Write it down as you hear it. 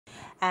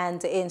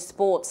And in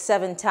sports,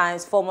 7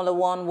 times Formula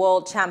One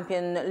world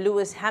champion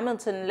Lewis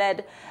Hamilton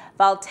led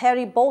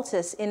Valtteri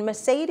Bottas in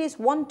Mercedes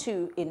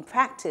 1-2 in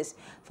practice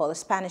for the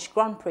Spanish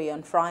Grand Prix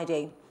on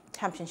Friday.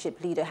 Championship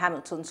leader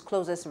Hamilton's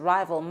closest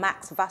rival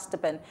Max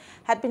Verstappen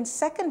had been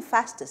second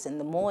fastest in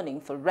the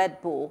morning for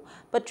Red Bull,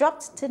 but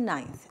dropped to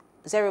 9th,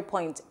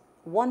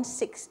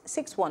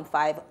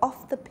 0.16615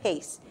 off the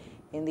pace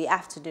in the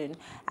afternoon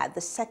at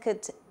the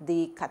Circuit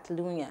de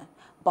Catalunya.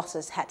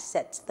 Bottas had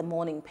set the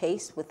morning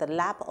pace with a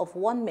lap of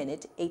 1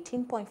 minute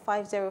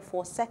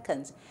 18.504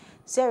 seconds,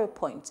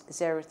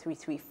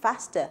 0.033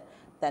 faster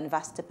than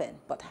Verstappen,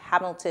 but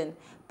Hamilton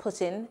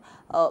put in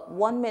a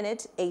 1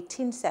 minute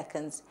 18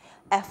 seconds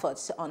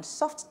effort on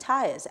soft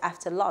tyres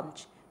after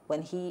lunch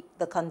when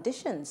the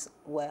conditions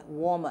were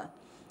warmer.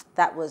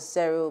 That was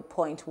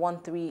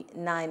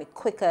 0.139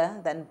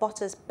 quicker than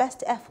Bottas'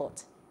 best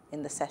effort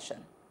in the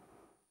session.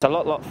 It's a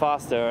lot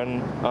faster,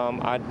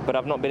 but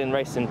I've not been in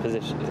racing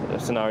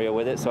scenario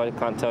with it, so I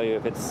can't tell you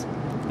if it's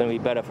going to be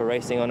better for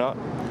racing or not.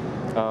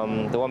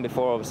 The one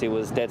before obviously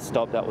was dead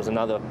stop. That was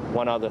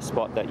one other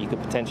spot that you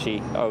could potentially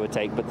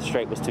overtake, but the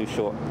straight was too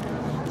short.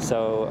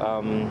 So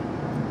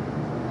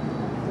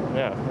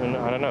yeah,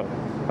 I don't know.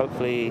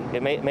 Hopefully,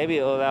 maybe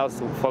it will allow us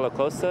to follow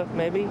closer,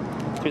 maybe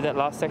through that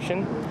last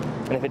section.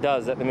 And if it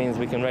does, that means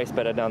we can race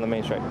better down the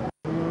main straight.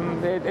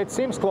 It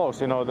seems close,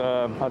 you know.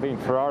 I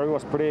think Ferrari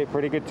was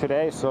pretty good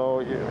today,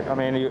 so I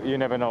mean, you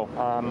never know.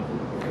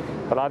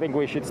 But I think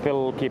we should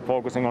still keep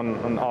focusing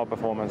on our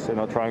performance, you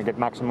know, try and get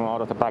maximum out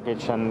of the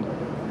package, and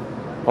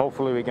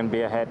hopefully we can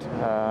be ahead.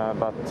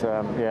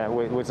 Yeah,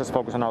 we just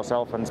focus on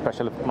ourselves, and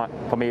especially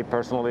for me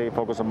personally,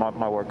 focus on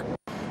my work.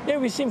 Yeah,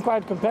 we seem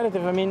quite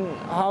competitive. I mean,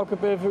 how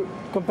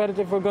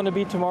competitive we're going to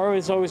be tomorrow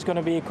is always going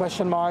to be a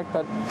question mark,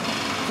 but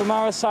from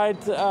our side,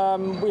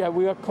 yeah,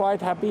 we are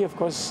quite happy. Of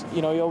course,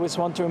 you know, you always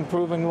want to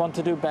improve and want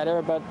to do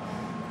better, but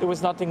there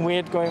was nothing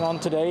weird going on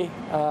today.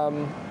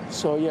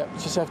 So yeah,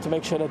 just have to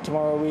make sure that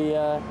tomorrow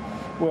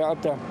we're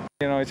up there.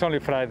 You know, it's only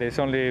Friday, it's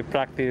only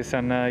practice,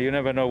 and you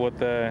never know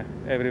what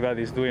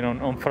everybody's doing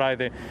on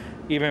Friday.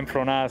 Even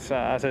from us,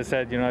 as I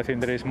said, you know, I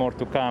think there is more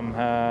to come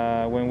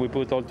when we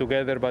put all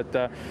together.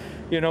 But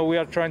you know, we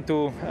are trying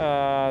to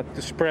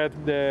spread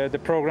the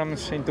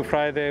programs into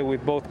Friday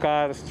with both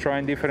cars,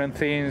 trying different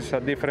things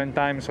at different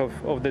times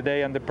of the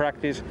day and the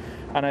practice.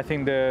 And I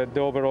think the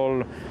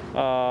overall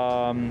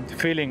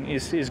feeling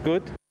is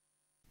good.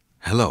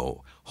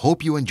 Hello,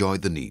 hope you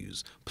enjoyed the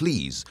news.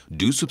 Please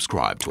do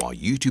subscribe to our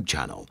YouTube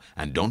channel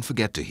and don't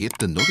forget to hit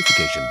the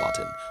notification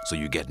button so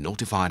you get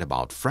notified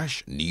about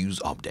fresh news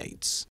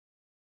updates.